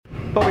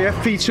Bobby F,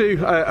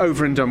 V2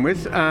 over and done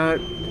with.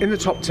 In the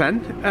top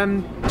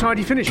 10,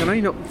 tidy finish. I know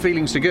you're not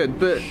feeling so good,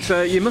 but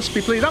you must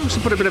be pleased. That must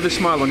have put a bit of a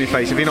smile on your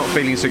face if you're not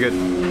feeling so good.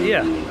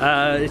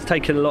 Yeah, it's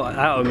taken a lot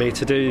out of me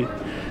to do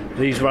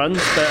these runs,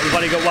 but I've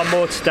only got one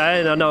more today,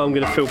 and I know I'm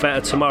going to feel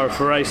better tomorrow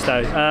for race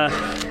day. A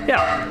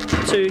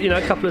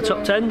couple of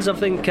top 10s.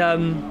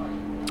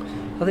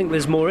 I think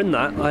there's more in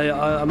that.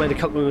 I made a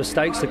couple of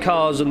mistakes. The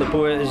cars and the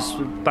buoy is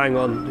bang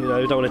on. You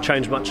know, don't want to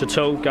change much at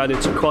all going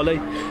into quali.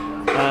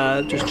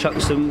 Just chuck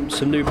some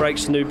new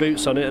brakes and new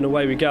boots on it, and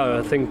away we go.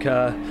 I think,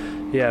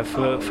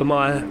 for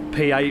my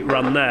P8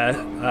 run there,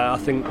 I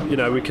think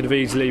we could have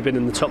easily been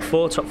in the top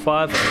 4, top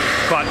 5,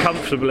 quite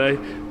comfortably,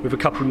 with a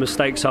couple of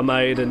mistakes I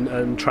made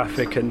and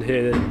traffic and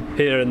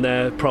here and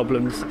there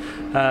problems,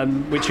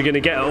 which you're going to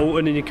get at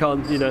Alton, and you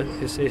can't.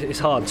 It's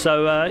hard.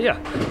 So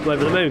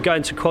over the moon.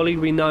 Going to quali,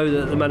 we know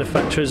that the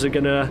manufacturers are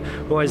going to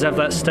always have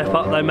that step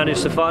up they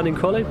managed to find in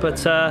quali, but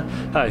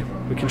hey,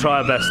 we can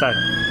try our best.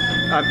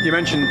 You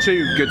mentioned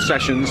 2 good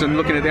sessions, and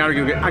looking at the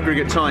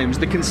aggregate times,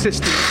 the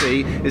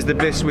consistency is the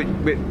bit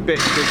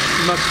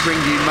that must bring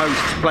you most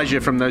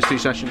pleasure from those 2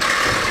 sessions.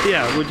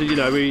 Yeah, we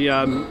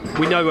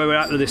know where we're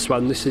at with this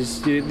one. This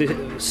is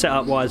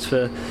setup wise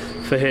for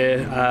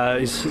here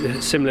is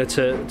similar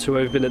to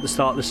where we've been at the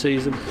start of the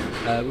season.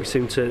 We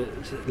seem to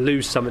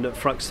lose something at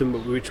Thruxton,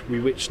 but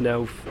which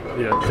now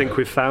think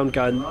we've found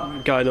going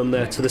on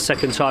there to the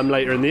second time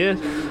later in the year.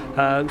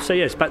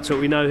 It's back to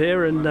what we know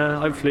here, and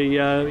hopefully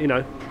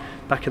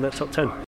back in that top 10.